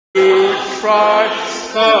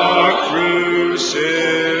Christ the crucified.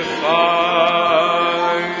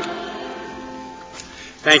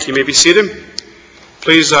 Thank you. You may be seated.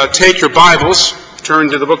 Please take your Bibles, turn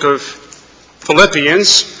to the book of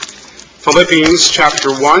Philippians. Philippians chapter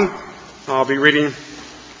 1. I'll be reading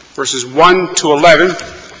verses 1 to 11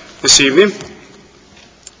 this evening.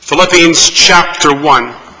 Philippians chapter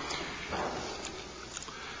 1.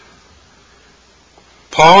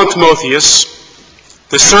 Paul and Timotheus,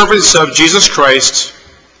 the servants of Jesus Christ,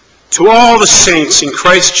 to all the saints in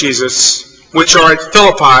Christ Jesus, which are at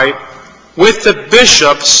Philippi, with the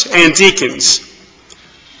bishops and deacons.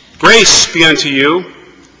 Grace be unto you,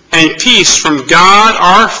 and peace from God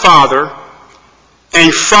our Father,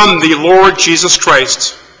 and from the Lord Jesus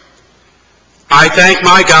Christ. I thank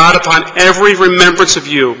my God upon every remembrance of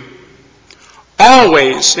you,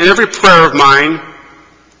 always in every prayer of mine,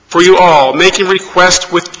 for you all, making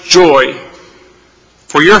request with joy,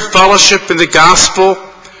 for your fellowship in the gospel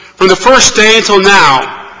from the first day until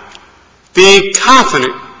now, being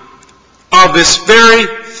confident of this very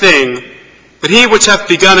thing, that he which hath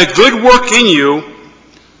begun a good work in you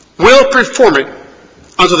will perform it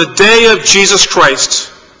unto the day of Jesus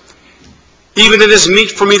Christ. Even it is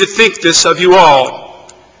meet for me to think this of you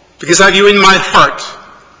all, because I have you in my heart,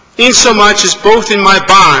 insomuch as both in my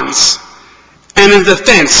bonds and in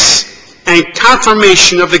defense and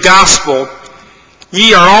confirmation of the gospel,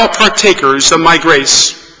 ye are all partakers of my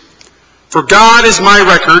grace. For God is my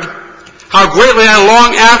record, how greatly I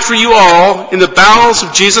long after you all in the bowels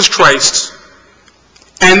of Jesus Christ.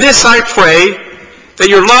 And this I pray, that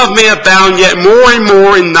your love may abound yet more and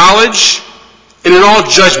more in knowledge and in all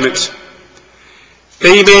judgment,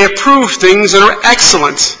 that ye may approve things that are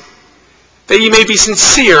excellent, that ye may be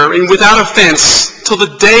sincere and without offense till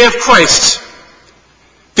the day of Christ,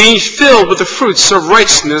 being filled with the fruits of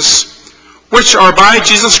righteousness, which are by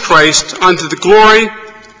Jesus Christ unto the glory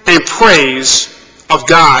and praise of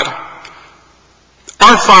God.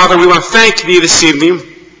 Our Father, we want to thank thee this evening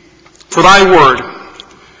for thy word.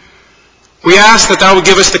 We ask that thou would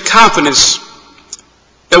give us the confidence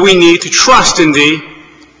that we need to trust in thee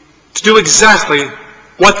to do exactly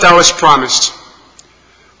what thou hast promised.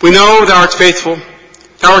 We know thou art faithful,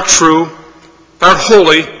 thou art true, thou art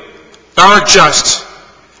holy, thou art just.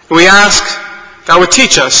 And we ask thou would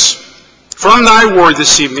teach us from thy word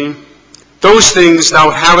this evening those things thou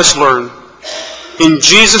would have us learn. In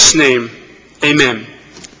Jesus' name, amen.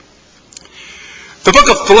 The book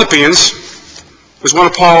of Philippians was one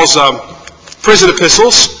of Paul's prison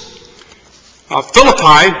epistles.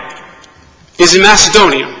 Philippi is in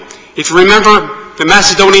Macedonia. If you remember the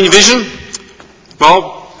Macedonian vision,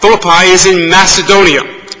 well, Philippi is in Macedonia.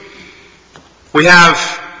 We have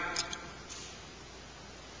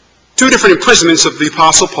two different imprisonments of the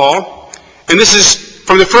Apostle Paul, and this is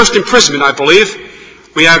from the first imprisonment, I believe.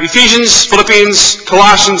 We have Ephesians, Philippians,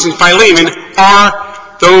 Colossians, and Philemon are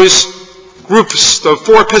those groups, the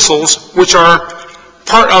four epistles, which are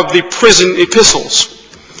part of the prison epistles.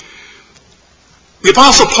 The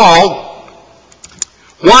Apostle Paul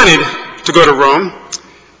wanted to go to Rome.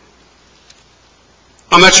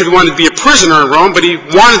 I'm not sure if he wanted to be a prisoner in Rome, but he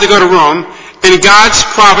wanted to go to Rome, and in God's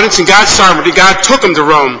providence and God's sovereignty, God took him to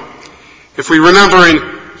Rome. If we remember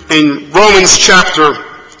in Romans chapter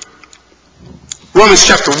 1,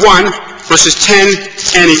 verses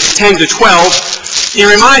 10 to 12, he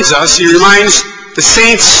reminds the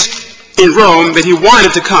saints in Rome that he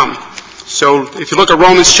wanted to come. So if you look at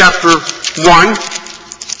Romans chapter 1,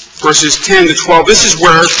 verses 10 to 12, this is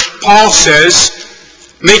where Paul says,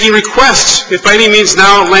 making request, if by any means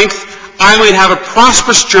now at length I might have a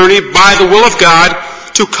prosperous journey by the will of God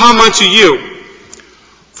to come unto you.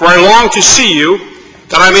 For I long to see you,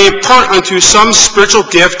 that I may impart unto you some spiritual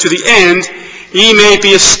gift, to the end ye may be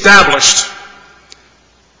established.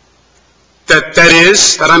 That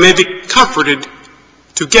is, that I may be comforted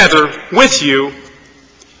together with you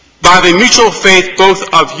by the mutual faith both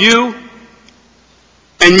of you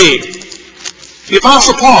and me. The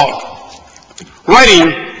Apostle Paul,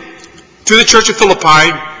 writing to the church of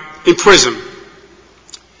Philippi in prison.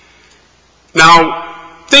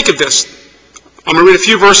 Now, think of this. I'm going to read a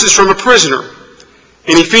few verses from a prisoner.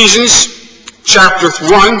 In Ephesians chapter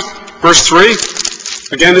 1, verse 3.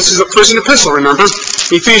 Again, this is a prison epistle, remember.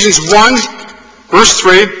 Ephesians 1, verse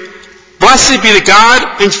 3. Blessed be the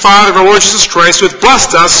God and Father of our Lord Jesus Christ, who hath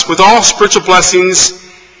blessed us with all spiritual blessings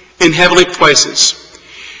in heavenly places.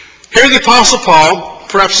 Here the Apostle Paul,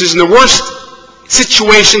 perhaps is in the worst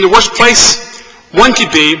situation, the worst place one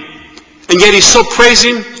could be, and yet he's so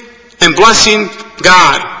praising and blessing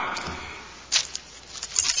God.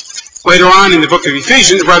 Later on in the book of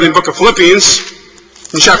Ephesians, rather than the book of Philippians,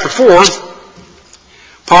 in chapter 4,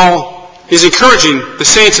 Paul is encouraging the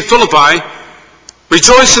saints of Philippi,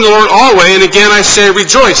 rejoice in the Lord always, and again I say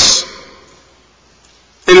rejoice.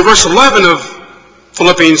 And in verse 11 of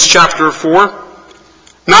Philippians chapter 4,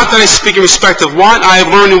 not that I speak in respect of want, I have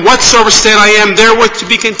learned in whatsoever state I am therewith to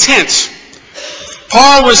be content.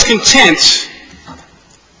 Paul was content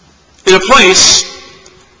in a place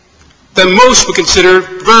that most would consider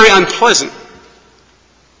very unpleasant.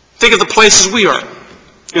 Think of the places we are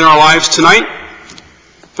in our lives tonight,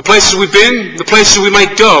 the places we've been, the places we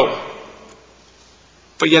might go.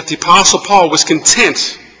 But yet the Apostle Paul was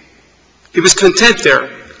content. He was content there.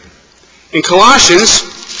 In Colossians,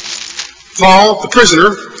 Paul, the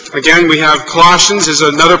prisoner, again we have Colossians is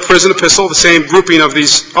another prison epistle, the same grouping of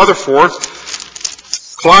these other four.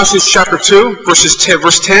 Colossians chapter 2,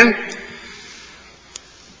 verse 10.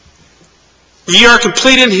 Ye are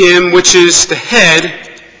complete in him which is the head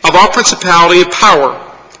of all principality and power.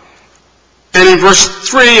 And in verse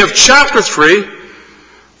 3 of chapter 3,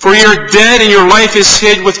 for ye are dead and your life is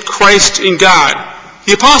hid with Christ in God.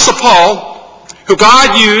 The Apostle Paul, who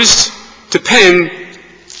God used to pen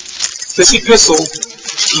this epistle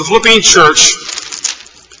to the Philippian church,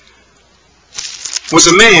 was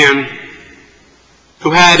a man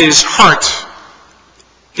who had his heart,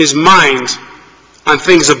 his mind on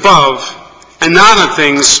things above and not on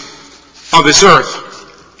things of this earth.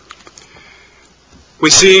 We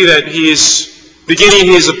see that he is beginning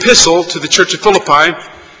his epistle to the church of Philippi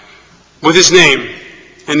with his name,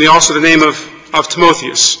 and also the name of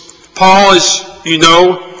Timotheus. Paul, as you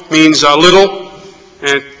know, means little,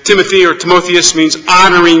 and Timothy or Timotheus means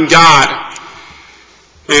honoring God.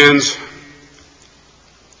 And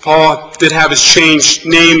Paul did have his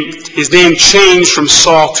name changed from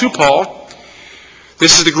Saul to Paul.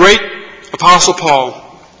 This is the great Apostle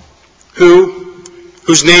Paul,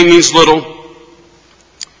 whose name means little,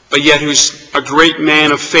 but yet who's a great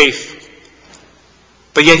man of faith.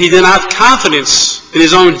 But yet he did not have confidence in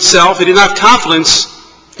his own self. He did not have confidence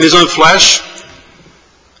in his own flesh.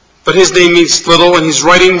 But his name means little, and he's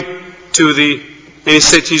writing to the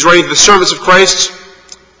servants of Christ.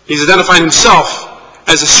 He's identifying himself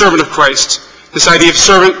as a servant of Christ. This idea of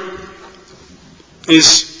servant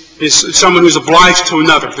is someone who's obliged to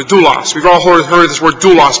another, the doulos. We've all heard this word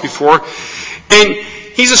doulos before. And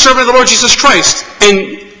he's a servant of the Lord Jesus Christ.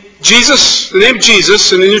 And Jesus, the name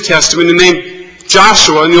Jesus in the New Testament, the name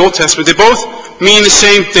Joshua in the Old Testament, they both mean the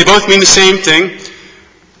same thing.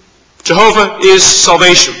 Jehovah is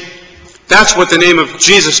salvation. That's what the name of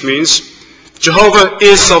Jesus means. Jehovah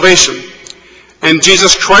is salvation. And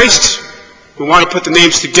Jesus Christ, we want to put the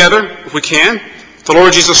names together if we can. The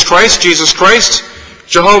Lord Jesus Christ,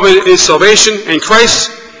 Jehovah is salvation, and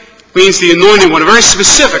Christ means the anointed one, a very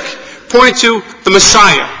specific, pointing to the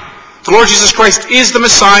Messiah. The Lord Jesus Christ is the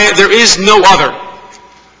Messiah. There is no other.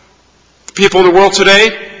 The people in the world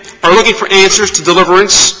today are looking for answers to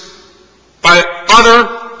deliverance by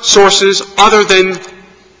other sources other than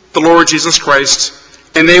the Lord Jesus Christ,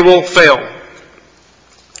 and they will fail.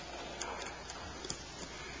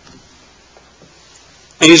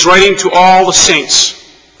 And he's writing to all the saints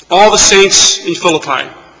in Philippi.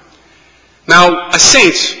 Now, a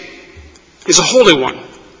saint is a holy one.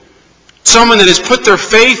 Someone that has put their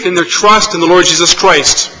faith and their trust in the Lord Jesus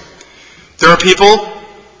Christ. There are people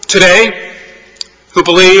today who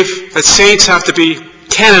believe that saints have to be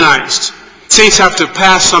canonized. Saints have to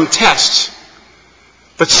pass some tests.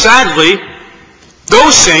 But sadly,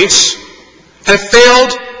 those saints have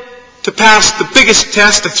failed to pass the biggest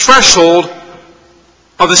test, the threshold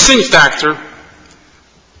of the sin factor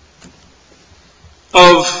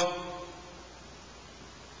of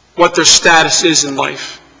what their status is in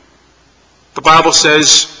life. The Bible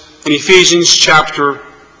says in Ephesians chapter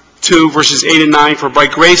 2, verses 8 and 9, for by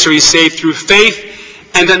grace are ye saved through faith,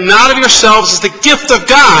 and that not of yourselves is the gift of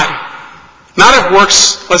God, not of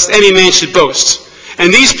works, lest any man should boast.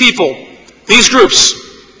 And these people, these groups,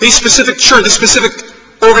 these specific church, this specific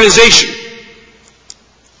organization,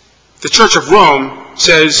 the Church of Rome,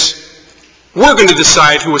 says, we're going to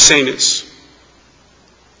decide who a saint is.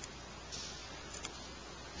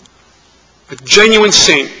 A genuine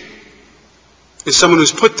saint is someone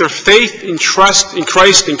who's put their faith and trust in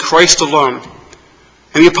Christ alone.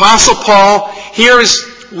 And the Apostle Paul here is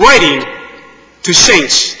writing to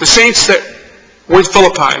saints, the saints that were in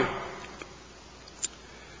Philippi,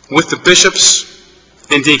 with the bishops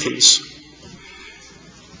and deacons.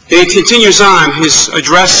 And he continues on his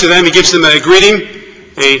address to them. He gives them a greeting,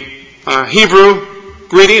 a Hebrew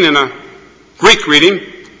greeting and a Greek greeting.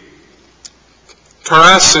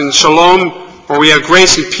 Charis and shalom, where we have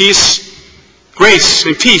grace and peace. Grace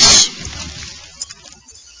and peace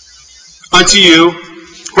unto you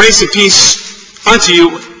Grace and peace unto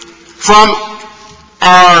you from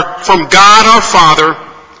God our Father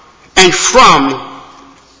and from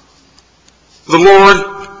the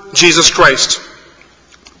Lord Jesus Christ.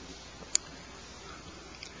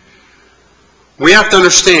 We have to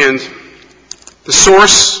understand the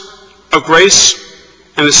source of grace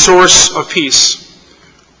and the source of peace.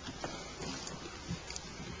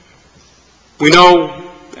 We know,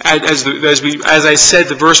 as I said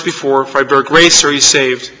the verse before, if I bear grace are ye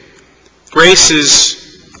saved. Grace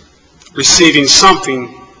is receiving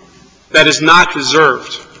something that is not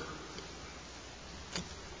deserved.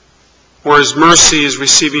 Whereas mercy is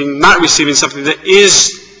not receiving something that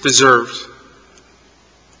is deserved.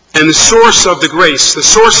 And the source of the grace, the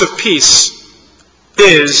source of peace,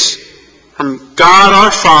 is from God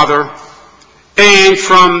our Father and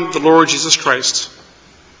from the Lord Jesus Christ.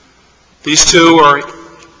 These two are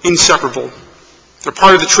inseparable. They're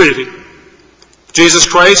part of the Trinity. Jesus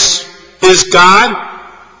Christ is God.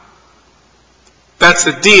 That's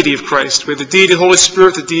the deity of Christ. We have the deity of the Holy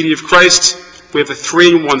Spirit, the deity of Christ. We have the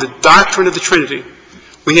three in one, the doctrine of the Trinity.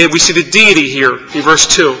 We see the deity here in verse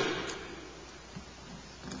 2.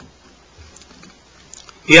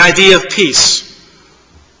 The idea of peace.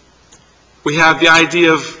 We have the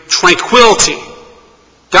idea of tranquility.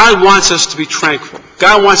 God wants us to be tranquil.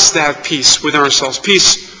 God wants us to have peace within ourselves.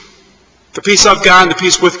 Peace, the peace of God and the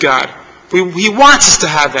peace with God. He wants us to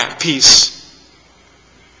have that peace.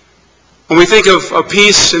 When we think of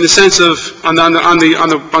peace in the sense of on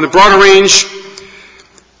the broader range,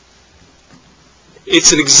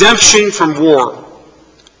 it's an exemption from war.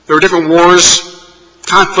 There are different wars,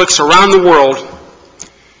 conflicts around the world,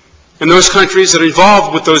 and those countries that are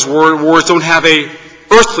involved with those wars don't have a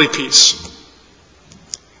earthly peace.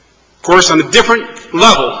 Of course, on a different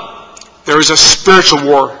level, there is a spiritual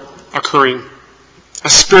war occurring, a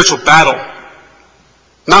spiritual battle.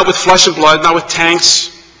 Not with flesh and blood, not with tanks,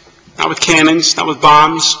 not with cannons, not with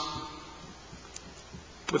bombs,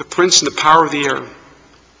 but with the prince and the power of the air.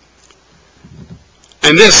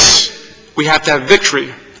 And this, we have to have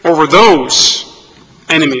victory over those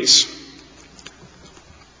enemies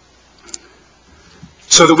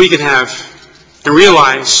so that we can have and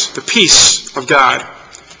realize the peace of God.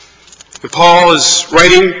 And Paul is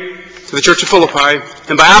writing to the church of Philippi,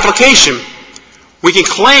 and by application, we can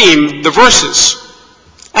claim the verses,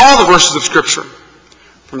 all the verses of Scripture,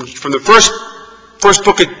 from the first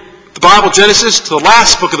book of the Bible, Genesis, to the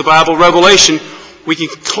last book of the Bible, Revelation. We can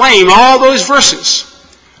claim all those verses.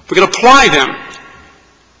 We can apply them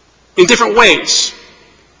in different ways.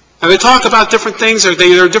 And they talk about different things,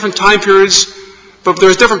 there are different time periods, but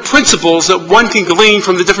there's different principles that one can glean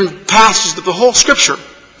from the different passages of the whole Scripture.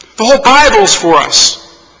 The whole Bible is for us.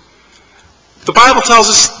 The Bible tells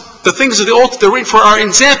us the things of the Old, they're written for our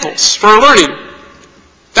examples, for our learning.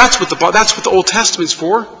 That's what the Old Testament's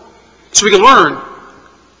for. So we can learn.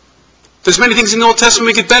 There's many things in the Old Testament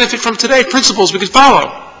we could benefit from today, principles we could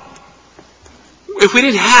follow. If we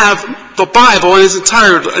didn't have the Bible in its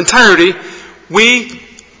entirety, we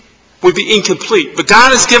would be incomplete. But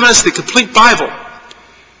God has given us the complete Bible.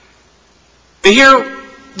 And here,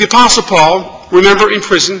 the Apostle Paul, remember in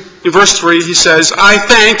prison, in verse 3, he says, I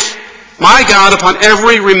thank my God upon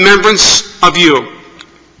every remembrance of you.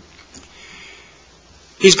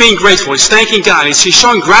 He's being grateful. He's thanking God. He's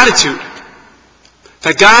showing gratitude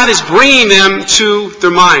that God is bringing them to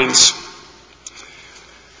their minds.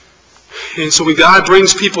 And so when God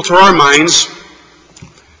brings people to our minds,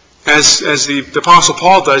 as the Apostle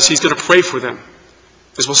Paul does, he's going to pray for them,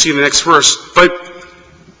 as we'll see in the next verse. But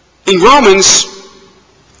in Romans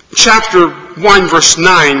chapter 1, verse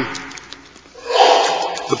 9,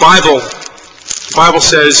 the Bible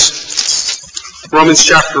says, Romans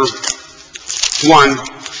chapter 1,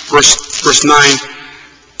 verse 9,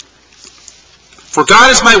 for God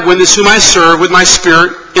is my witness, whom I serve with my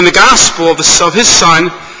spirit in the gospel of his Son,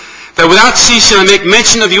 that without ceasing I make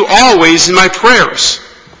mention of you always in my prayers.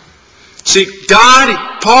 See,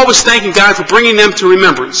 Paul was thanking God for bringing them to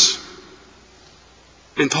remembrance.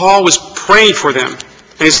 And Paul was praying for them.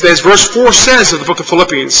 And as verse 4 says of the book of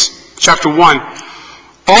Philippians, chapter 1,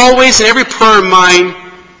 always in every prayer of mine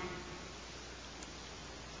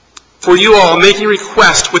for you all, making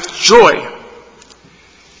request with joy.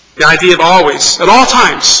 The idea of always, at all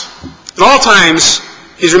times,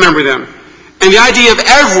 he's remembering them. And the idea of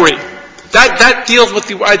every, that deals with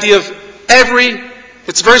the idea of every,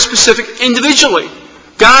 it's very specific individually.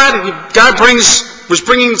 God was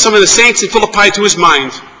bringing some of the saints in Philippi to his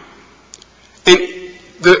mind. And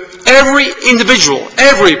every individual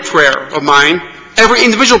prayer of mine,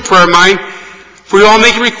 for you all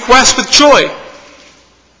making requests with joy.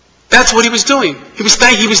 that's what he was doing. He was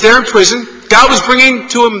there in prison. God was bringing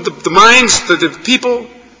to him the minds, the people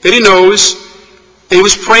that he knows, and he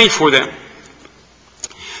was praying for them.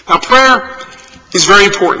 Now, prayer is very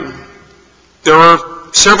important. There are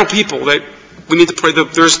several people that we need to pray.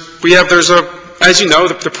 As you know,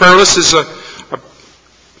 the prayer list is a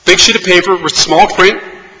big sheet of paper with small print,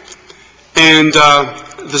 and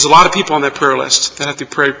there's a lot of people on that prayer list that have to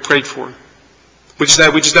be prayed for. We just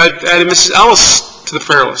added Mrs. Ellis to the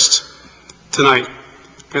prayer list tonight.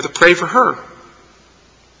 We have to pray for her.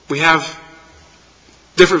 We have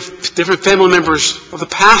different family members of the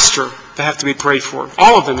pastor that have to be prayed for.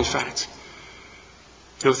 All of them, in fact.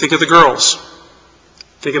 Think of the girls.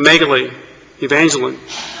 Think of Magali, Evangeline,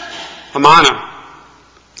 Amana,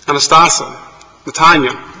 Anastasia,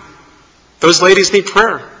 Natanya. Those ladies need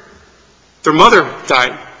prayer. Their mother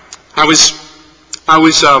died. I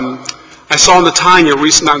saw Natanya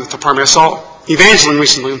recently, I saw Evangeline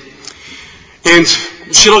recently, and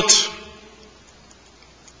she looked,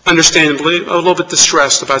 understandably, a little bit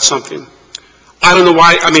distressed about something. I don't know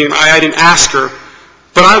why, I didn't ask her,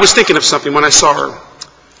 but I was thinking of something when I saw her.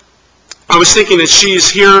 I was thinking that she's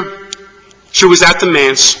here, she was at the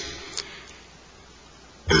manse,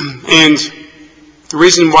 and the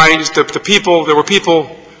reason why is there were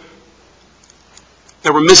people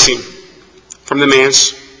that were missing from the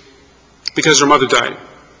manse because her mother died.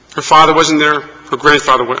 Her father wasn't there, her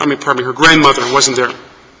grandmother wasn't there.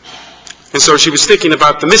 And so she was thinking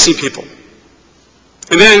about the missing people.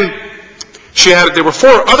 And then there were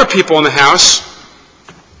 4 other people in the house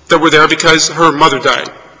that were there because her mother died.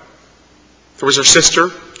 There was her sister,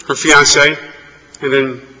 her fiancé, and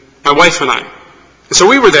then my wife and I. And so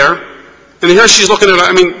we were there, and here she's looking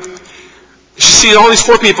at, she sees all these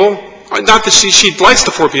 4 people. Not that she likes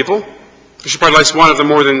the 4 people. She probably likes one of them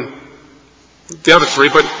more than the other 3,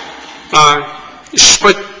 but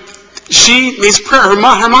she needs prayer. Her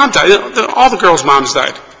mom died. All the girls' moms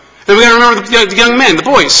died. And we got to remember the young men, the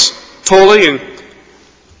boys, Foley and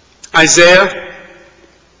Isaiah,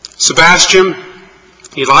 Sebastian,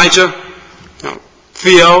 Elijah,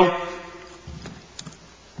 Theo,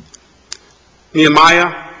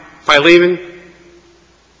 Nehemiah, Philemon,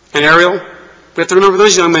 and Ariel. We have to remember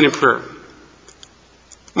those young men in prayer.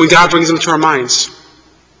 When God brings them to our minds,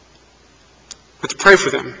 we have to pray for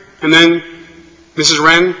them. And then Mrs.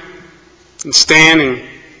 Wren and Stan and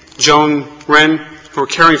Joan Wren, who are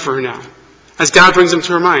caring for her now, as God brings them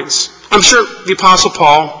to our minds. I'm sure the Apostle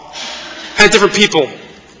Paul had different people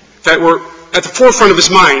that were at the forefront of his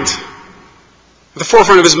mind. At the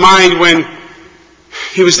forefront of his mind when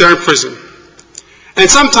he was there in prison. And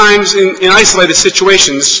sometimes in isolated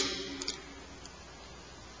situations,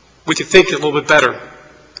 we can think a little bit better.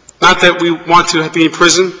 Not that we want to be in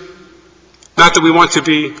prison, not that we want to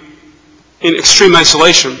be in extreme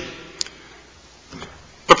isolation,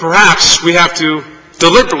 but perhaps we have to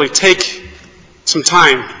deliberately take some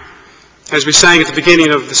time, as we sang at the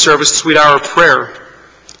beginning of the service, sweet hour of prayer,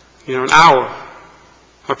 an hour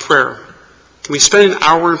of prayer. Can we spend an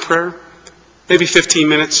hour in prayer? Maybe 15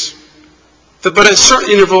 minutes? But at a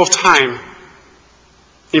certain interval of time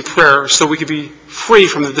in prayer so we can be free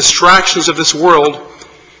from the distractions of this world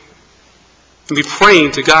and be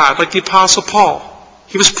praying to God like the Apostle Paul.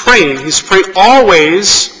 He was praying. He was praying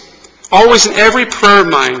always in every prayer of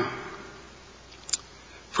mine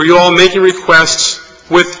for you all, making requests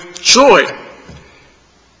with joy.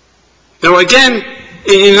 Now again,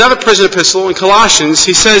 in another prison epistle, in Colossians,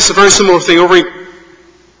 he says a very similar thing over in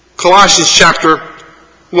Colossians chapter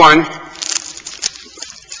 1,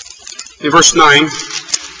 in verse 9.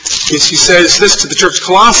 He says this to the church of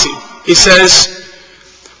Colossae. He says,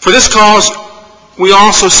 "For this cause we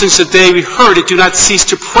also, since the day we heard it, do not cease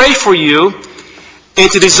to pray for you,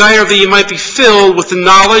 and to desire that you might be filled with the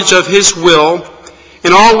knowledge of His will,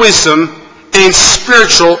 in all wisdom and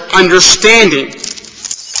spiritual understanding."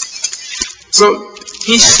 So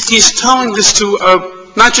he's telling this to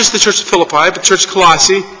not just the church of Philippi, but the church of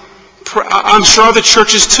Colossae. I'm sure other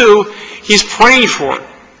churches too. He's praying for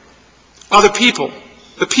other people.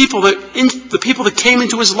 The people that came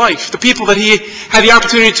into his life, the people that he had the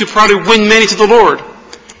opportunity to probably win many to the Lord.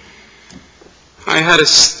 We had a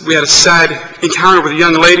sad encounter with a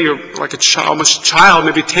young lady, like almost a child,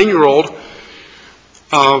 maybe a 10-year-old,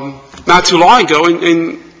 not too long ago,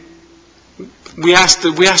 and we asked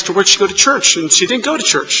her where'd she go to church, and she didn't go to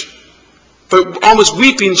church. But almost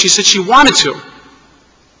weeping, she said she wanted to.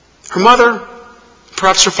 Her mother,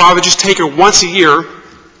 perhaps her father, just take her once a year,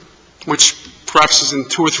 which perhaps is in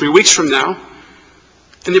 2 or 3 weeks from now,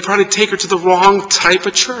 and they probably take her to the wrong type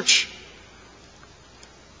of church.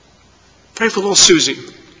 Pray for little Susie.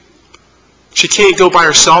 She can't go by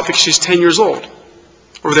herself because she's 10 years old,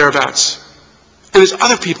 or thereabouts. And there's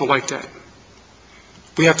other people like that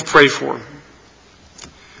we have to pray for.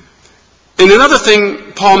 And another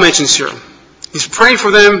thing Paul mentions here, he's praying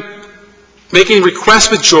for them, making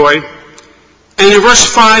requests with joy. And in verse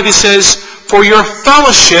 5 he says, for your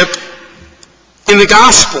fellowship in the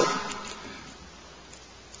gospel.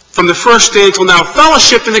 From the first day until now,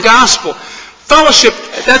 fellowship in the gospel. Fellowship,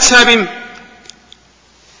 that's having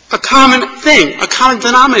a common thing, a common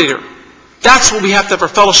denominator. That's what we have to have our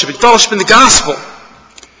fellowship in. Fellowship in the gospel.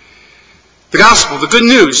 The gospel, the good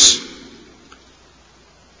news.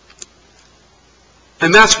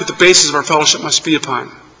 And that's what the basis of our fellowship must be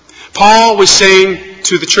upon. Paul was saying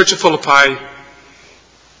to the church of Philippi,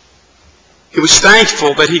 he was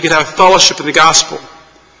thankful that he could have fellowship in the gospel.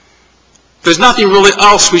 There's nothing really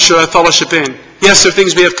else we should have fellowship in. Yes, there are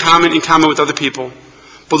things we have in common with other people.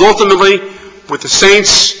 But ultimately, with the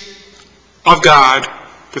saints of God,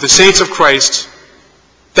 with the saints of Christ,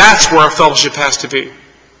 that's where our fellowship has to be.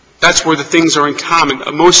 That's where the things are in common,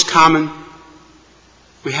 the most common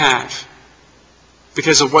we have.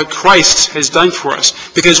 Because of what Christ has done for us.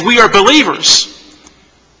 Because we are believers.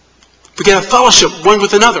 We can have fellowship one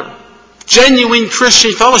with another. Genuine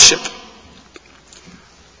Christian fellowship.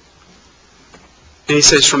 And he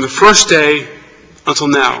says, from the first day until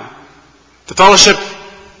now, the fellowship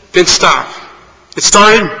didn't stop. It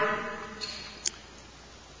started,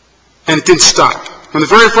 and it didn't stop. From the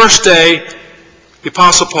very first day, the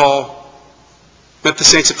Apostle Paul met the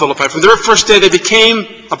saints of Philippi. From the very first day they became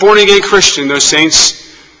a born-again Christian, those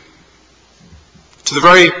saints, to the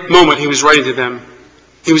very moment he was writing to them,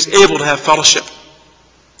 he was able to have fellowship.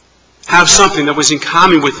 Have something that was in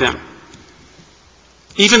common with them.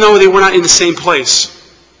 Even though they were not in the same place.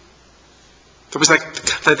 There was like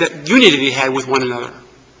that unity they had with one another.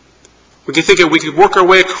 We could think we could work our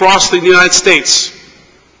way across the United States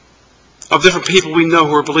of different people we know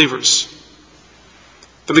who are believers.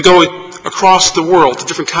 Then we go across the world to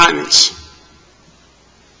different continents.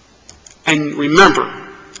 And remember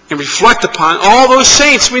and reflect upon all those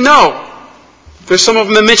saints we know. There's some of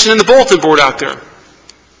them that mentioned in the bulletin board out there.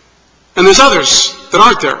 And there's others that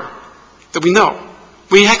aren't there that we know.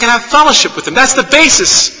 We can have fellowship with them. That's the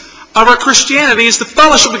basis of our Christianity, is the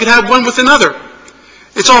fellowship we can have one with another.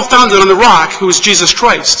 It's all founded on the rock, who is Jesus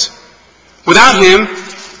Christ. Without him,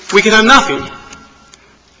 we can have nothing.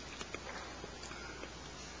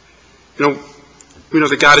 We know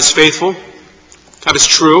that God is faithful. God is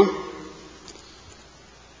true.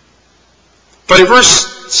 But in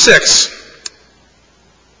verse 6,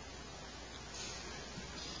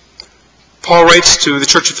 Paul writes to the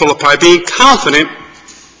church of Philippi, being confident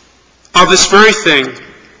of this very thing.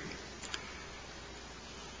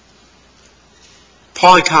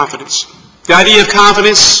 Paul had confidence. The idea of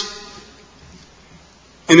confidence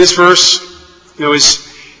in this verse,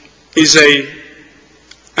 is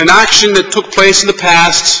an action that took place in the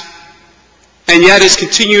past and yet is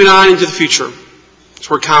continuing on into the future.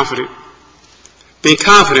 So we're confident. Being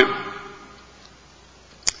confident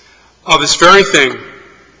of this very thing.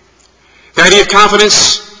 The idea of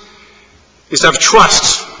confidence is to have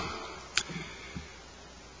trust.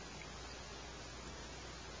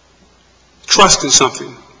 Trust in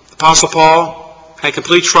something. The Apostle Paul had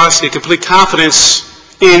complete trust, he had complete confidence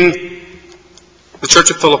in the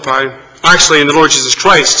church of Philippi, actually in the Lord Jesus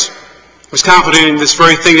Christ. He was confident in this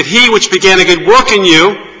very thing, that he which began a good work in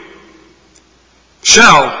you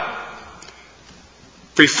shall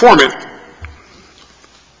perform it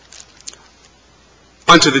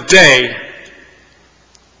unto the day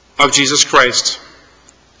of Jesus Christ.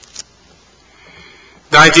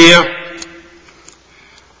 The idea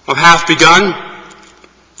of hath begun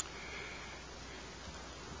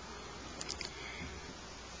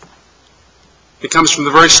it comes from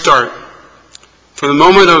the very start. From the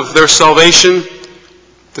moment of their salvation,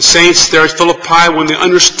 the saints there at Philippi, when they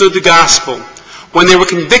understood the gospel, when they were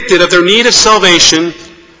convicted of their need of salvation,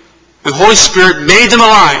 the Holy Spirit made them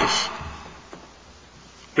alive.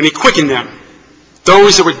 When he quickened them,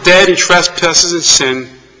 those that were dead in trespasses and sin,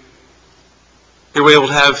 they were able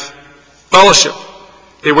to have fellowship.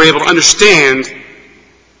 They were able to understand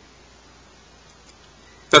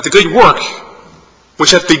that the good work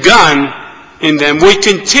which hath begun in them will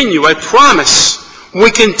continue, I promise,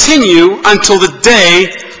 will continue until the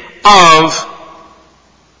day of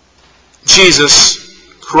Jesus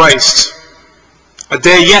Christ. A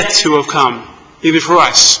day yet to have come, even for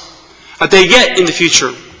us. A day yet in the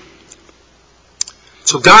future.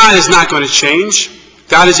 So God is not going to change.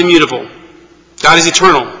 God is immutable. God is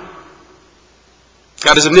eternal.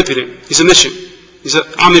 God is omnipotent. He's omniscient. He's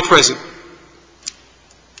omnipresent.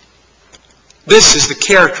 This is the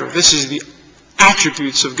character. This is the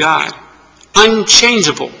attributes of God.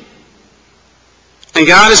 Unchangeable. And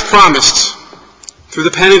God has promised, through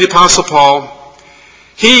the pen of the Apostle Paul,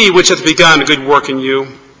 He which hath begun a good work in you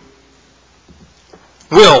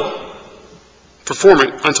will perform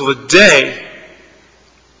it until the day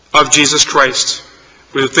of Jesus Christ.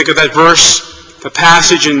 We think of that verse, the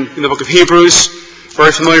passage in the book of Hebrews,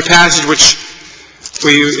 very familiar passage,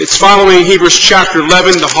 it's following Hebrews chapter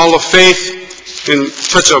 11, the hall of faith, in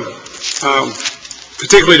such a,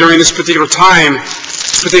 particularly during this particular time,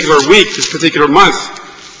 this particular week, this particular month,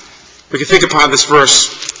 we can think upon this verse.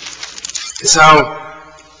 It's how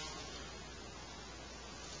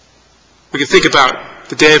we can think about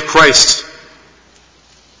the day of Christ.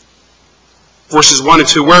 Verses 1 and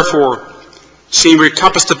 2, wherefore, seeing we are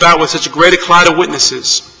compassed about with such a great a cloud of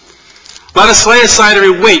witnesses, let us lay aside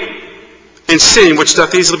every weight and sin which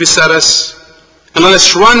doth easily beset us, and let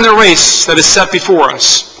us run the race that is set before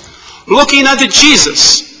us, looking unto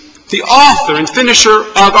Jesus, the author and finisher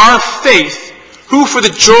of our faith, who for the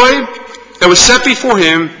joy that was set before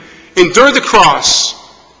him endured the cross,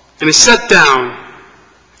 and is set down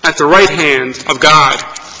at the right hand of God.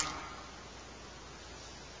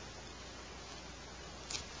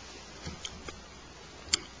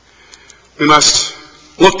 We must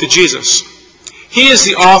look to Jesus. He is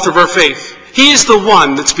the author of our faith. He is the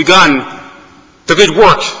one that's begun the good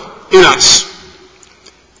work in us.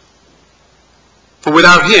 For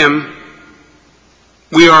without Him,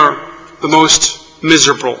 we are the most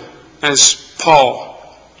miserable, as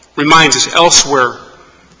Paul reminds us elsewhere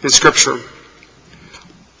in Scripture.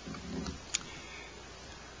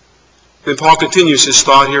 Then Paul continues his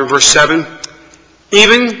thought here in verse 7.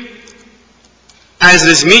 Even as it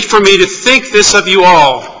is meet for me to think this of you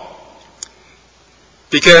all,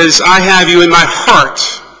 because I have you in my heart.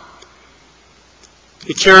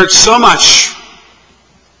 He cared so much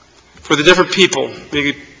for the different people.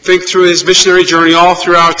 You could think through his missionary journey all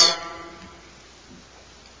throughout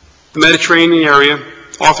the Mediterranean area,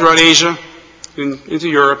 all throughout Asia, into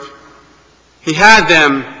Europe. He had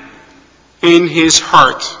them in his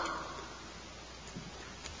heart.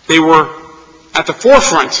 They were at the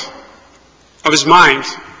forefront of his mind,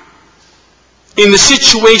 in the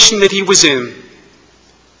situation that he was in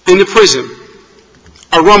the prison,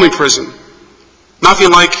 a Roman prison,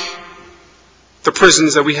 nothing like the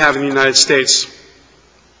prisons that we have in the United States.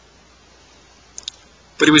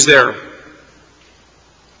 But he was there,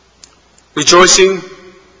 rejoicing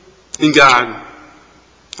in God.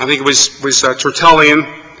 I think it was Tertullian,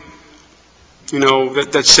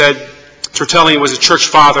 that said, Tertullian was a church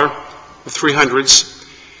father of the 300s.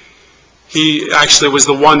 He actually was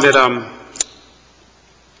the one that,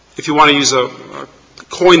 if you want to use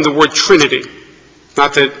coined the word Trinity.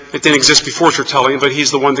 Not that it didn't exist before Tertullian, but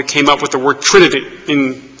he's the one that came up with the word Trinity.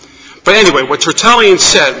 But anyway, what Tertullian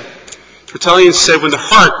said when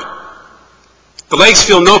the legs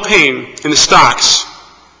feel no pain in the stocks,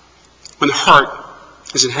 when the heart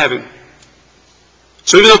is in heaven.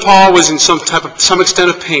 So even though Paul was in some extent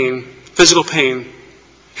of pain, physical pain,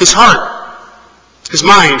 his heart, his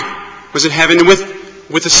mind, was in heaven and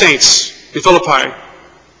with the saints in Philippi,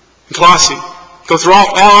 in Colossae. Go through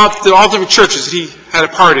all different churches that he had a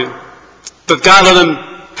part in. But God let him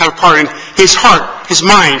have a part in. His heart, his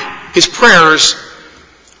mind, his prayers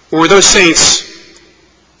were with those saints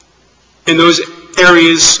in those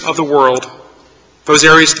areas of the world, those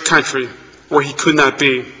areas of the country where he could not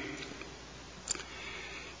be.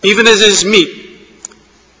 Even as it is meet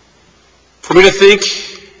for me to think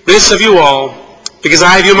this of you all, because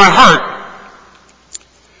I have you in my heart.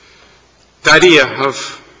 The idea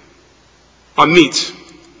of meet,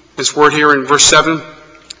 this word here in verse 7,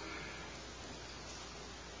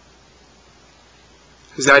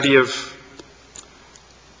 is the idea of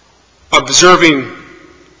observing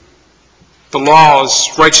the laws,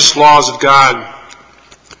 righteous laws of God.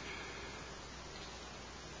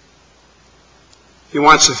 He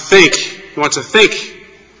wants to think. He wants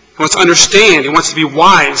to understand. He wants to be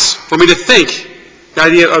wise. For me to think. The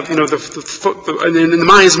idea of, in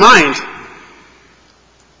his mind.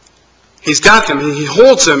 He's got them. He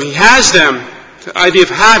holds them. He has them. The idea of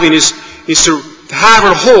having is to have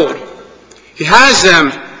or hold. He has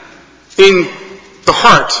them in the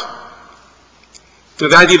heart.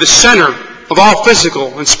 The idea of the center of all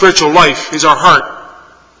physical and spiritual life is our heart.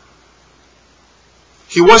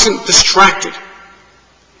 He wasn't distracted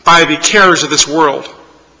by the cares of this world.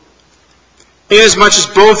 Inasmuch as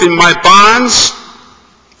both in my bonds,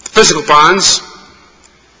 physical bonds,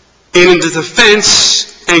 and in the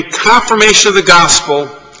defense and confirmation of the gospel,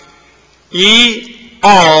 ye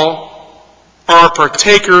all are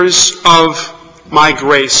partakers of my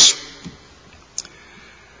grace.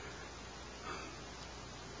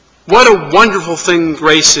 What a wonderful thing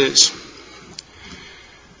grace is.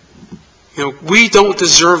 We don't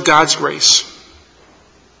deserve God's grace.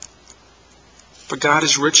 But God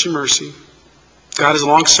is rich in mercy. God is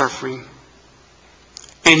long-suffering.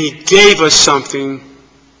 And He gave us something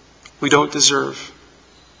we don't deserve.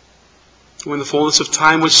 When the fullness of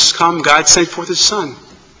time was come, God sent forth His Son,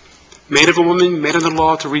 made of a woman, made under the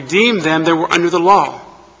law, to redeem them that were under the law.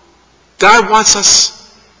 God wants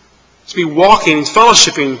us to be walking and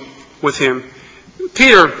fellowshipping with Him.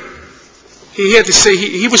 Peter, he had to say,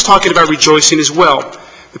 he was talking about rejoicing as well.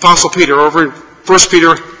 The Apostle Peter, over in 1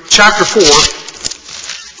 Peter chapter 4,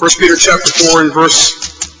 1 Peter chapter 4 and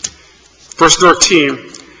verse 13.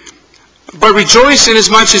 But rejoice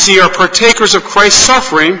inasmuch as ye are partakers of Christ's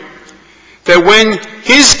suffering, that when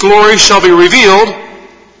His glory shall be revealed,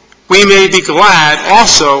 we may be glad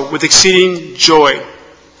also with exceeding joy.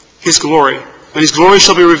 His glory. When His glory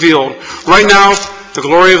shall be revealed. Right now, the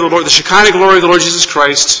glory of the Lord, the Shekinah glory of the Lord Jesus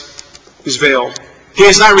Christ is veiled. He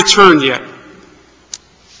has not returned yet.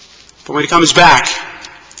 But when He comes back,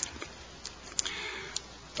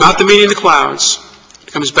 not the meeting of the clouds,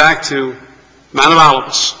 He comes back to Mount of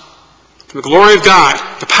Olives. The glory of God,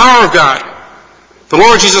 the power of God, the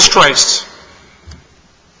Lord Jesus Christ,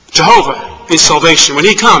 Jehovah is salvation. When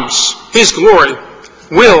He comes, His glory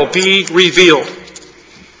will be revealed.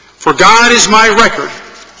 For God is my record,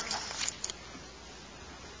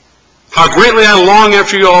 how greatly I long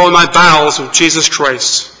after you all in my bowels of Jesus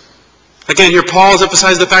Christ. Again, here Paul has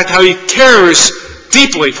emphasized the fact how he cares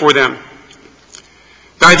deeply for them.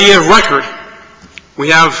 The idea of record. We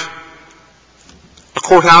have a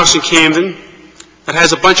courthouse in Camden that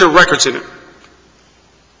has a bunch of records in it.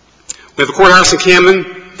 We have a courthouse in Camden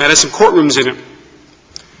that has some courtrooms in it.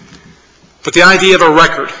 But the idea of a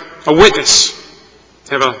record, a witness,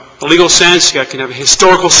 have a legal sense, you can have a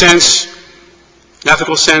historical sense, an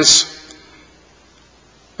ethical sense.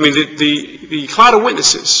 I mean, the cloud of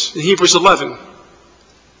witnesses in Hebrews 11,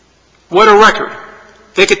 what a record.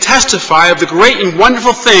 They could testify of the great and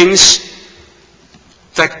wonderful things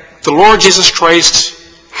that the Lord Jesus Christ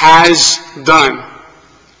has done.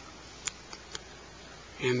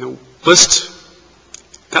 And the list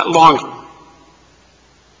got longer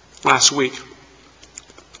last week.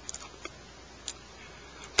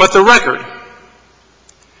 But the record.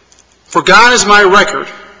 For God is my record.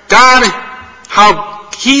 God,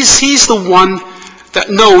 He's the one that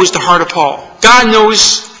knows the heart of Paul. God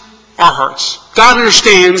knows our hearts. God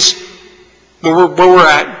understands where we're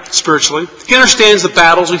at spiritually. He understands the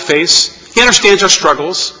battles we face. He understands our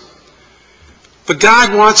struggles. But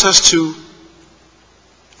God wants us to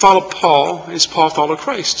follow Paul as Paul followed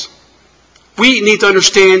Christ. We need to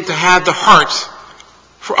understand to have the heart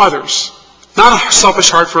for others. Not a selfish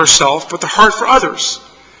heart for ourselves, but the heart for others.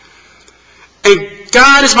 And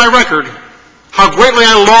God is my record, how greatly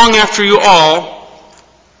I long after you all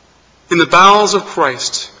in the bowels of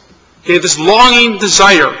Christ. He had this longing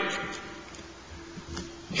desire.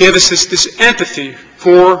 He had this empathy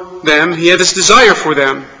for them. He had this desire for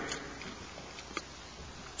them.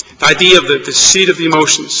 The idea of the seat of the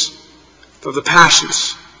emotions, of the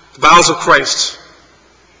passions, the bowels of Christ.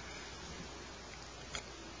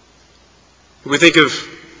 We think of,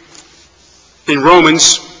 in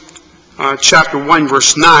Romans chapter 1,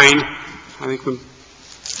 verse 9, I think we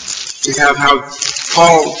have how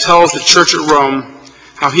Paul tells the church at Rome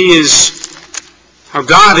how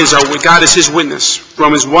God is his witness.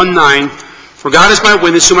 Romans 1:9, for God is my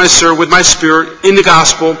witness, whom I serve with my spirit in the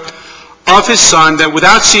gospel of his Son, that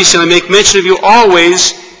without ceasing I make mention of you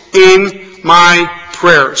always in my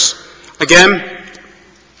prayers. Again,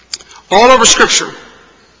 all over Scripture,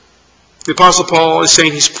 the Apostle Paul is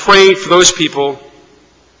saying he's praying for those people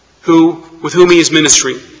with whom he is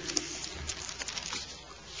ministering.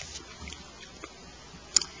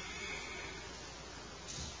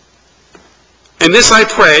 And this I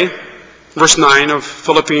pray, verse 9 of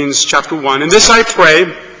Philippians chapter 1, and this I pray,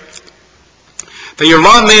 that your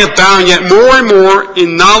love may abound yet more and more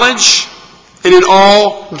in knowledge and in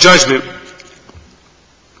all judgment.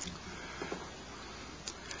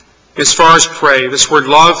 As far as pray, this word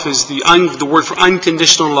love is the word for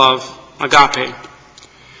unconditional love, agape.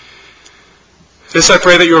 This I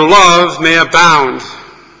pray, that your love may abound.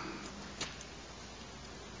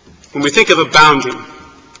 When we think of abounding,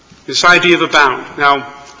 this idea of abound.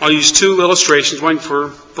 Now, I'll use two illustrations, one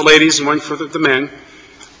for the ladies and one for the men.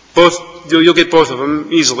 You'll get both of them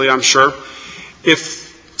easily, I'm sure.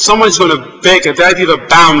 If someone's going to bake the idea of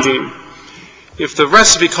abounding, if the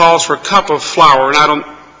recipe calls for a cup of flour, and I don't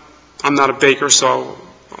I'm not a baker, so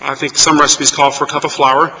I think some recipes call for a cup of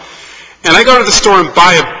flour. And I go to the store and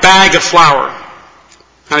buy a bag of flour.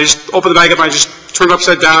 And I just open the bag up and I just turn it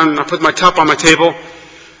upside down and I put my cup on my table.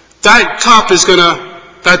 That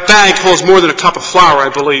bag holds more than a cup of flour, I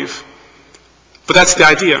believe. But that's the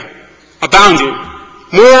idea. Abounding.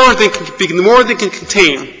 More than can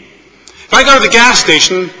contain. If I go to the gas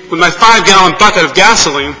station with my 5-gallon bucket of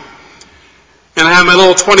gasoline, and I have my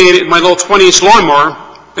little 20-inch lawnmower,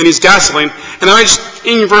 and needs gasoline, and I just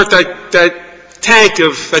invert that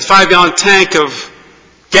 5-gallon tank of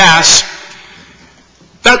gas,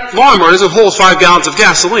 that lawnmower doesn't hold 5 gallons of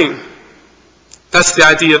gasoline. That's the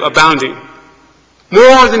idea of abounding.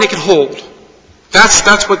 More than it can hold.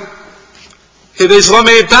 That's what it is. Let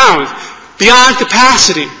me abound. Beyond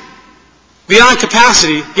capacity. Beyond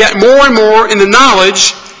capacity, yet more and more in the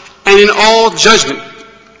knowledge and in all judgment.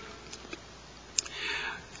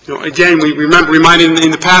 Again, we remember reminding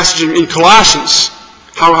in the passage in Colossians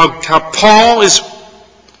how Paul is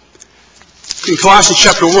in Colossians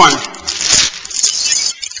chapter 1.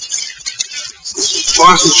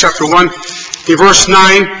 Colossians chapter 1, in verse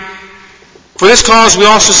 9. For this cause we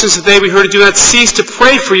also, since the day we heard it, do not cease to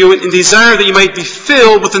pray for you and desire that you might be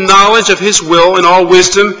filled with the knowledge of His will and all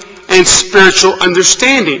wisdom and spiritual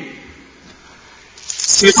understanding.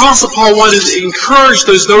 The Apostle Paul wanted to encourage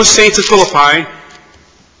those saints of Philippi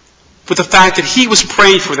with the fact that he was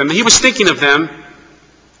praying for them, that he was thinking of them,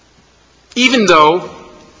 even though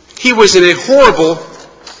he was in a horrible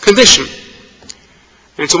condition.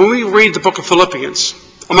 And so when we read the book of Philippians,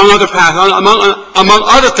 among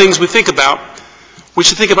other things we think about, we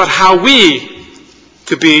should think about how we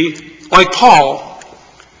could be like Paul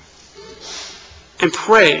and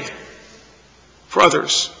pray for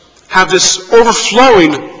others. Have this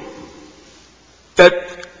overflowing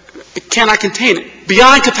that it cannot contain it.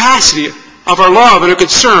 Beyond capacity of our love and our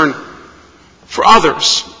concern for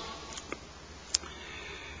others.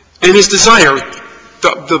 And his desire,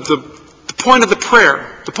 the point of the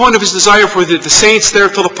prayer, the point of his desire for the saints there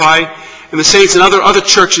at Philippi and the saints in other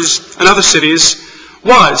churches and other cities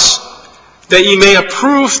was that ye may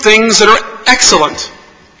approve things that are excellent.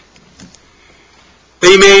 That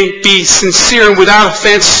ye may be sincere and without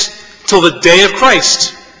offense till the day of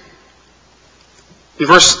Christ. In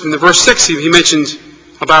the verse 6, he mentioned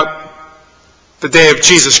about the day of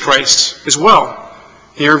Jesus Christ as well.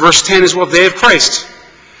 Here in verse 10 as well, the day of Christ.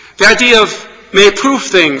 The idea of may approve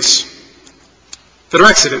things that are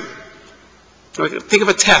excellent. Think of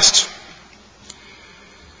a test.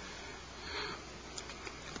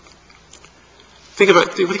 Think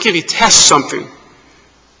if you test something,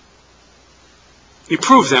 you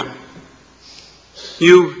prove them.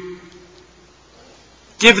 You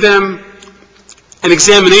give them an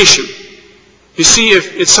examination. You see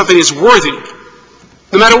if something is worthy,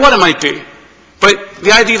 no matter what it might be. But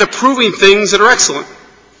the idea of proving things that are excellent.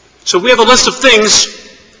 So we have a list of things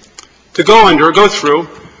to go through.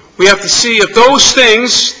 We have to see if those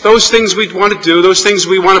things we want to do, those things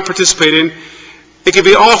we want to participate in, it can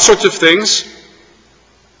be all sorts of things.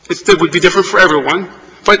 It would be different for everyone.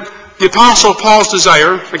 But the Apostle Paul's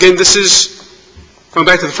desire, again, this is going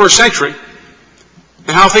back to the first century, and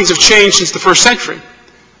how things have changed since the first century.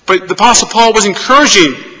 But the Apostle Paul was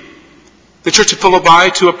encouraging the church of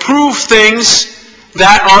Philippi to approve things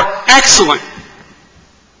that are excellent.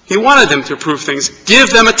 He wanted them to approve things. Give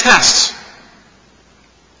them a test.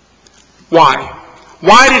 Why?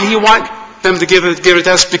 Why did he want them to give a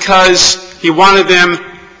test? Because he wanted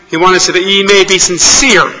to say that ye may be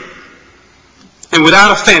sincere and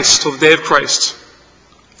without offense till the day of Christ.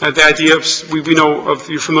 The idea of, we know of,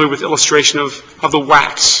 you're familiar with the illustration of the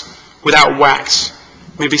wax, without wax.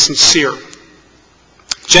 May be sincere,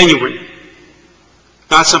 genuine,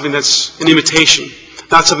 not something that's an imitation,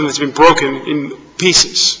 not something that's been broken in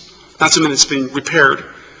pieces, not something that's been repaired.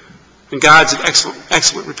 And God's an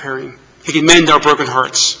excellent repairing. He can mend our broken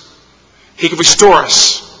hearts. He can restore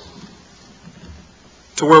us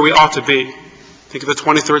to where we ought to be. Think of the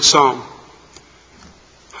 23rd Psalm.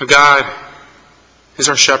 How God is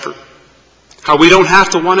our shepherd. How we don't have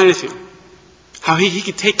to want anything. How He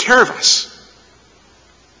can take care of us.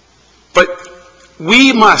 But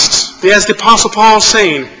we must, as the Apostle Paul is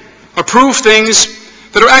saying, approve things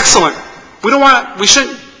that are excellent. We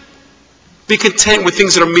shouldn't be content with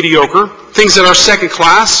things that are mediocre, things that are second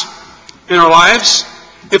class in our lives.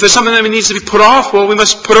 If there's something that needs to be put off, well, we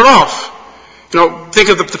must put it off. Think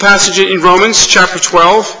of the passage in Romans chapter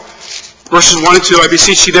 12, verses 1 and 2. I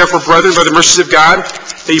beseech you therefore, brethren, by the mercies of God,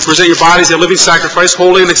 that you present your bodies a living sacrifice,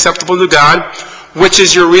 holy and acceptable to God, which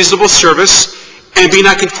is your reasonable service, and be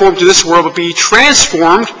not conformed to this world, but be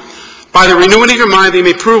transformed by the renewing of your mind, that you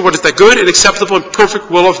may prove what is the good and acceptable and perfect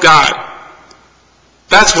will of God.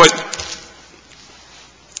 That's what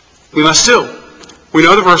we must do. We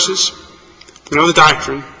know the verses. We know the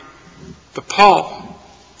doctrine. But Paul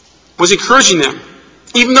was encouraging them,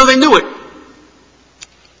 even though they knew it.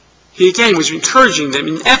 He again was encouraging them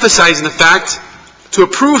and emphasizing the fact to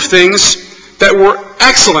approve things that were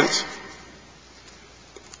excellent.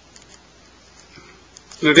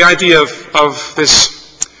 You know, the idea of this,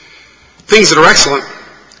 things that are excellent,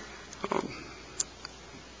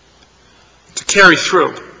 to carry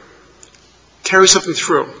through, carry something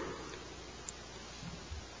through.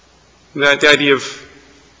 The idea of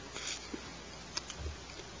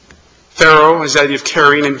Pharaoh has the idea of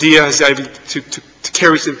carrying, and Dia has the idea to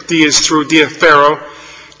carry some Dias through, Dia Pharaoh.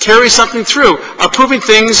 Carry something through, approving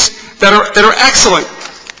things that are excellent.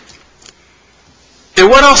 And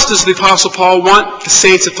what else does the Apostle Paul want the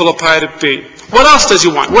saints of Philippi to be? What else does he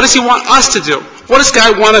want? What does he want us to do? What does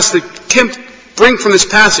God want us to bring from this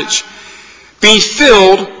passage? Being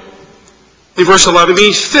filled, in verse 11,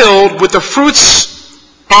 being filled with the fruits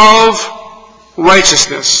of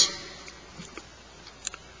righteousness,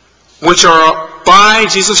 which are by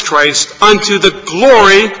Jesus Christ unto the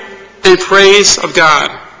glory and praise of God.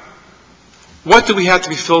 What do we have to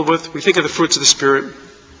be filled with? We think of the fruits of the Spirit.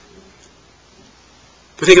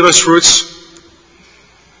 We think of those fruits.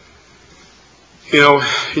 You know,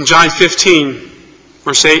 in John 15,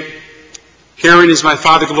 verse 8, herein is my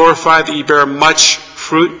Father glorified, that ye bear much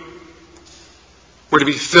fruit. We're to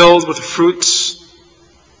be filled with the fruits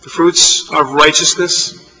of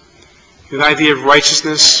righteousness. The idea of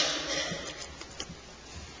righteousness,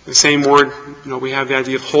 the same word, you know, we have the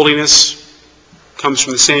idea of holiness, comes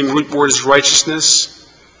from the same root word as righteousness.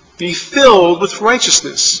 Be filled with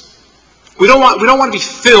righteousness. We don't want to be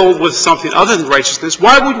filled with something other than righteousness.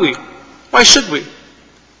 Why would we? Why should we?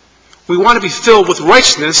 We want to be filled with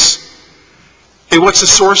righteousness. And what's the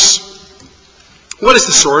source? What is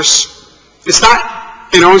the source? It's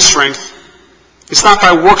not in our own strength. It's not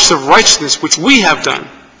by works of righteousness which we have done.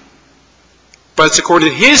 But it's according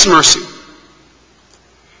to His mercy.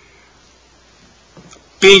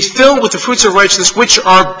 Being filled with the fruits of righteousness which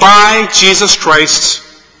are by Jesus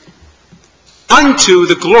Christ unto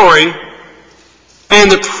the glory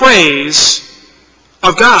and the praise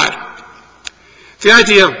of God. The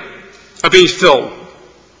idea of being filled.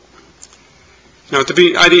 You know,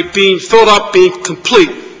 the idea of being filled up, being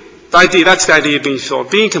complete. That's the idea of being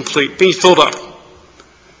filled. Being complete, being filled up.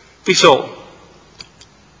 Be filled.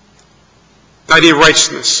 The idea of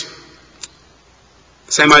righteousness.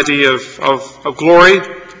 Same idea of glory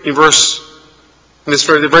in this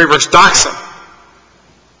very verse, doxa.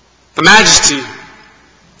 The majesty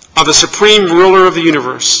of the supreme ruler of the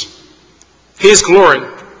universe. His glory.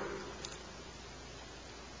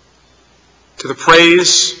 To the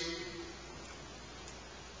praise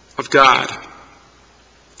of God.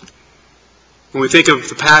 When we think of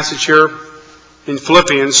the passage here in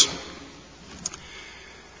Philippians,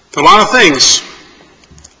 there are a lot of things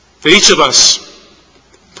that each of us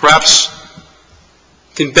perhaps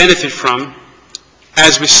can benefit from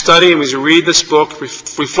as we study and as we read this book,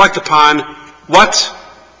 reflect upon what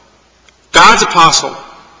God's apostle,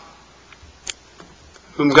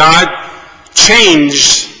 whom God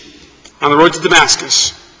changed on the road to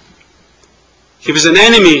Damascus. He was an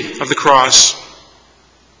enemy of the cross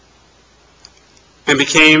and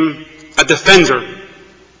became a defender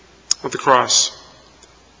of the cross.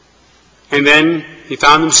 And then he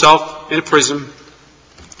found himself in a prison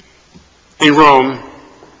in Rome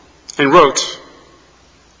and wrote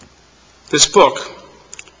this book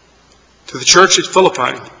to the church at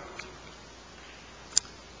Philippi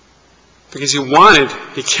because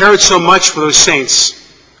he cared so much for those saints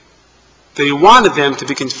that he wanted them to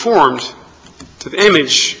be conformed to the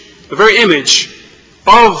very image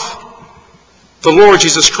of the Lord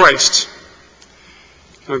Jesus Christ.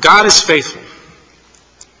 You know, God is faithful.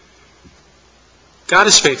 God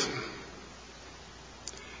is faithful.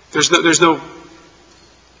 There's no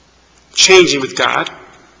changing with God.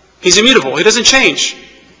 He's immutable. He doesn't change.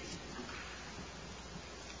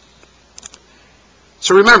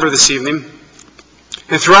 So remember this evening,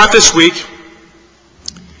 and throughout this week,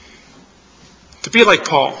 to be like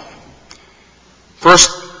Paul. First,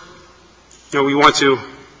 we want to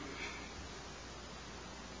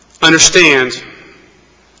understand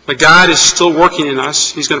that God is still working in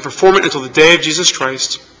us. He's going to perform it until the day of Jesus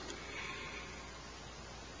Christ.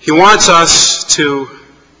 He wants us to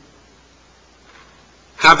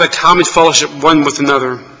have that common fellowship one with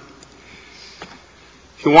another.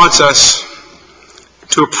 He wants us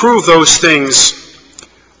to approve those things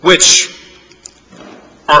which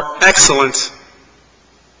are excellent,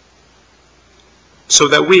 so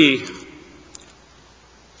that we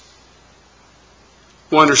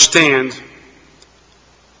will understand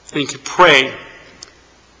and can pray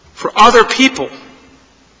for other people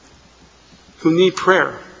who need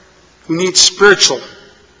prayer, who need spiritual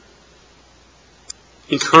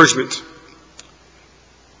encouragement.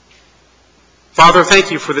 Father,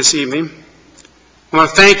 thank you for this evening. I want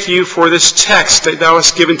to thank you for this text that thou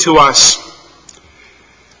hast given to us.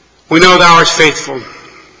 We know thou art faithful.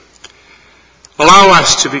 Allow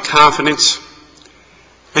us to be confident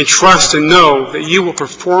and trust and know that you will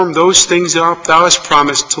perform those things that thou hast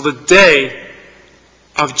promised till the day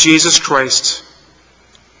of Jesus Christ.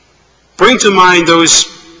 Bring to mind those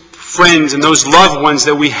friends and those loved ones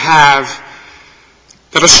that we have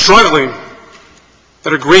that are struggling,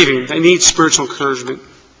 that are grieving, that need spiritual encouragement.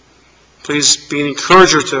 Please be an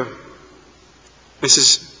encourager to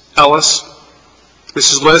Mrs. Ellis,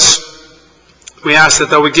 Mrs. Liss. We ask that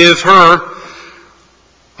thou would give her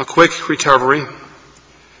a quick recovery.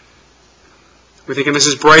 We think of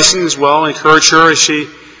Mrs. Bryson as well. Encourage her as she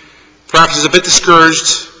perhaps is a bit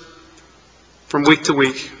discouraged from week to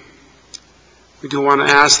week. We do want to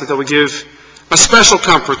ask that thou would give a special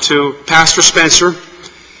comfort to Pastor Spencer,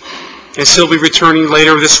 as he'll be returning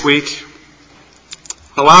later this week.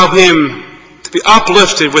 Allow him to be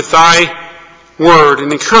uplifted with thy word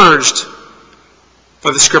and encouraged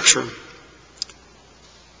by the Scripture.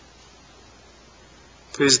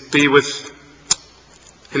 Please be with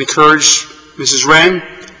and encourage Mrs. Wren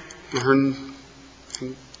and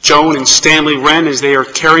Joan and Stanley Wren as they are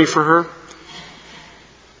caring for her.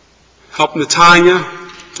 Help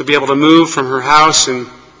Natanya to be able to move from her house in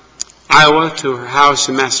Iowa to her house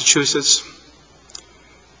in Massachusetts.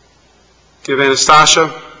 Give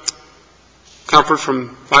Anastasia comfort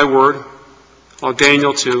from thy word. Allow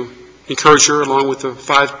Daniel to encourage her along with the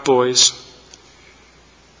 5 boys.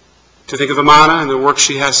 To think of Amana and the work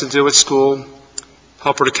she has to do at school.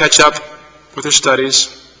 Help her to catch up with her studies.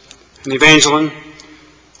 And Evangeline,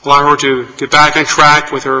 allow her to get back on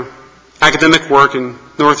track with her academic work in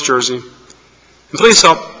North Jersey. And please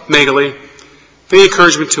help Magali. Be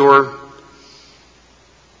encouragement to her.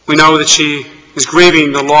 We know that she is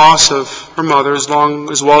grieving the loss of her mother as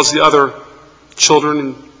well as the other children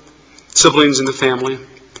and siblings in the family.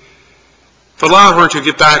 But allow her to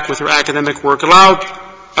get back with her academic work. Allow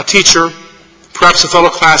a teacher, perhaps a fellow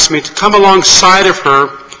classmate, to come alongside of her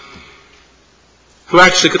who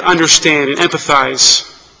actually could understand and empathize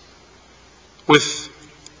with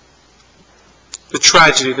the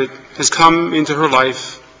tragedy that has come into her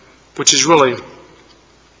life, which is really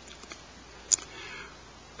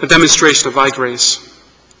a demonstration of thy grace.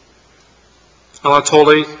 Allow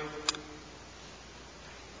Toli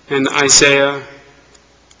and Isaiah,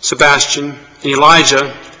 Sebastian, and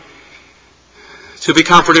Elijah to be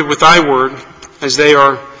comforted with thy word as they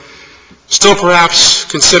are still perhaps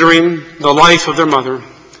considering the life of their mother.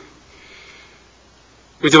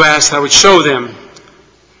 We do ask that I would show them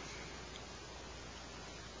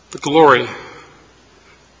the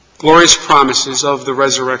glorious promises of the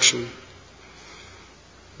resurrection.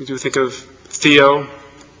 We do think of Theo,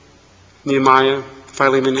 Nehemiah,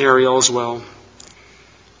 Philemon, and Ariel as well.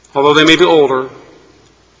 Although they may be older,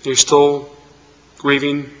 they're still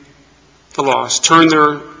grieving the loss.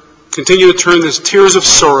 Continue to turn the tears of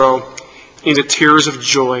sorrow into tears of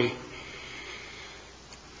joy.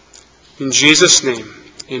 In Jesus' name,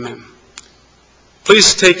 amen.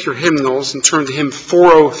 Please take your hymnals and turn to hymn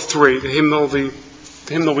 403, the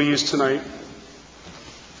hymnal we use tonight.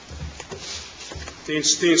 The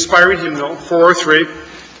inspiring hymnal, 403.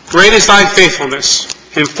 Great is thy faithfulness,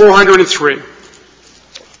 hymn 403.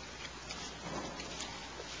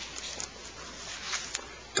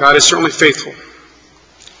 God is certainly faithful.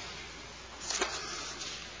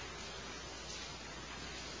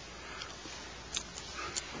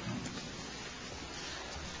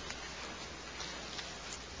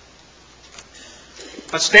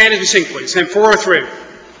 Let's stand as we sing, please. Hymn 403.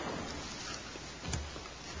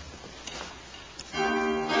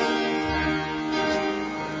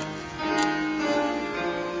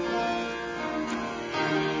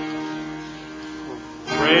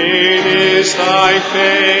 Great is thy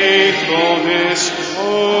faithfulness,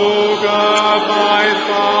 O God my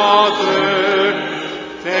Father.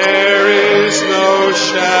 There is no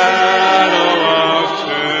shadow of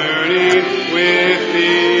turning with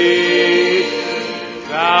thee.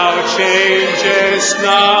 Thou changest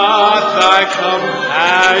not, thy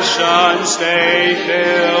compassions they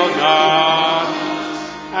fail not.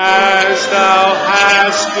 As thou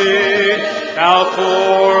hast been, thou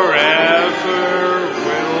forever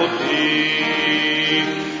will be.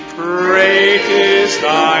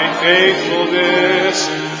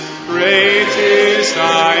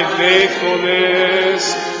 thy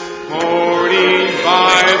faithfulness. Morning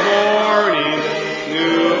by morning,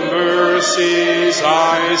 new mercies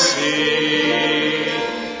I see.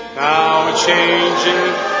 Thou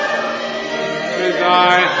changest,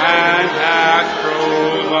 thy hand hath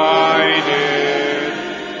provided.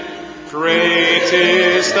 Great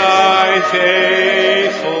is thy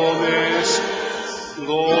faithfulness,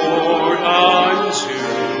 Lord, unto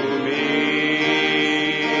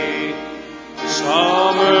me.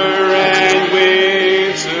 Summer and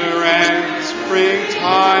winter and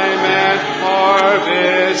springtime and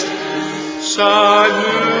harvest, sun,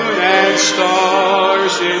 moon, and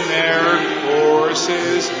stars in their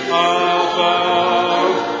courses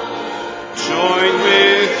above, join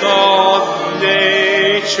with all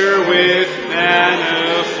nature with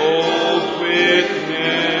manifold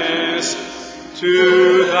witness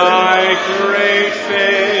to thy great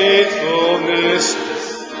faithfulness,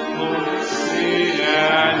 mercy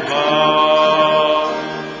and love.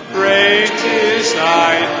 Great is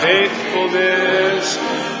thy faithfulness,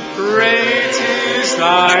 great is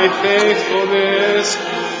thy faithfulness.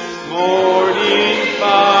 Morning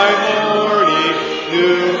by morning,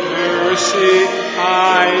 new mercy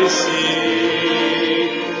I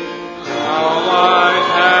see. All I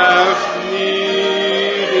have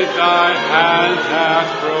needed, thy hand hath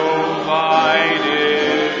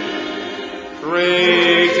provided.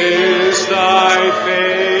 Great is thy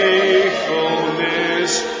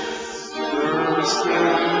faithfulness, mercy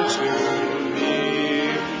unto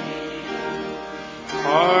me.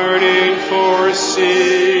 Pardon for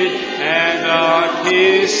sin and a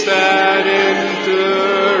peace that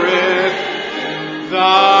endureth,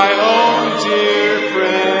 thy own dear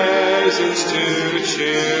presence to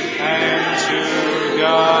cheer and to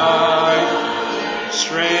guide,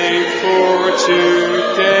 strength for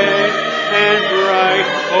today and bright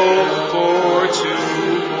hope for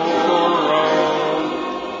tomorrow.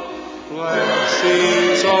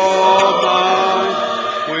 Blessings all mine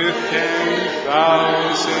with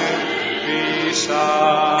 10,000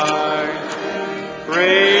 beside.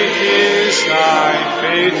 Great is thy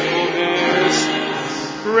faithfulness,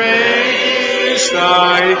 great is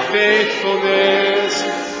thy faithfulness.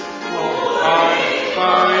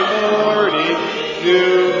 By morning,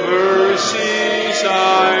 new mercies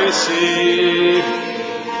I see.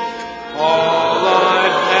 All I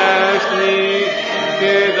have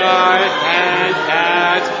needed, thy hand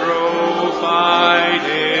hath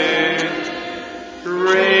provided.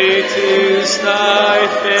 Great is thy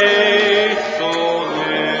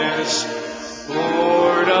faithfulness,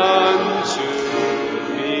 Lord, unto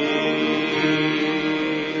me.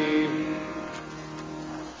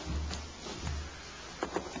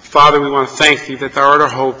 Father, we want to thank thee that thou art our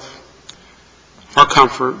hope, our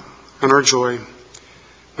comfort, and our joy.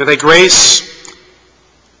 May thy grace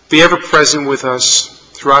be ever present with us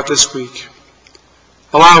throughout this week.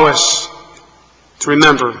 Allow us to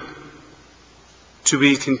remember to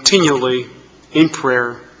be continually in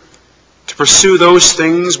prayer, to pursue those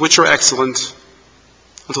things which are excellent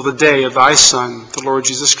until the day of thy Son, the Lord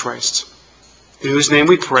Jesus Christ, in whose name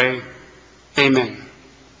we pray. Amen.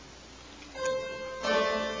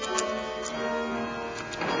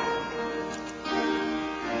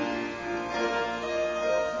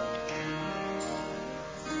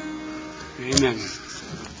 Amen.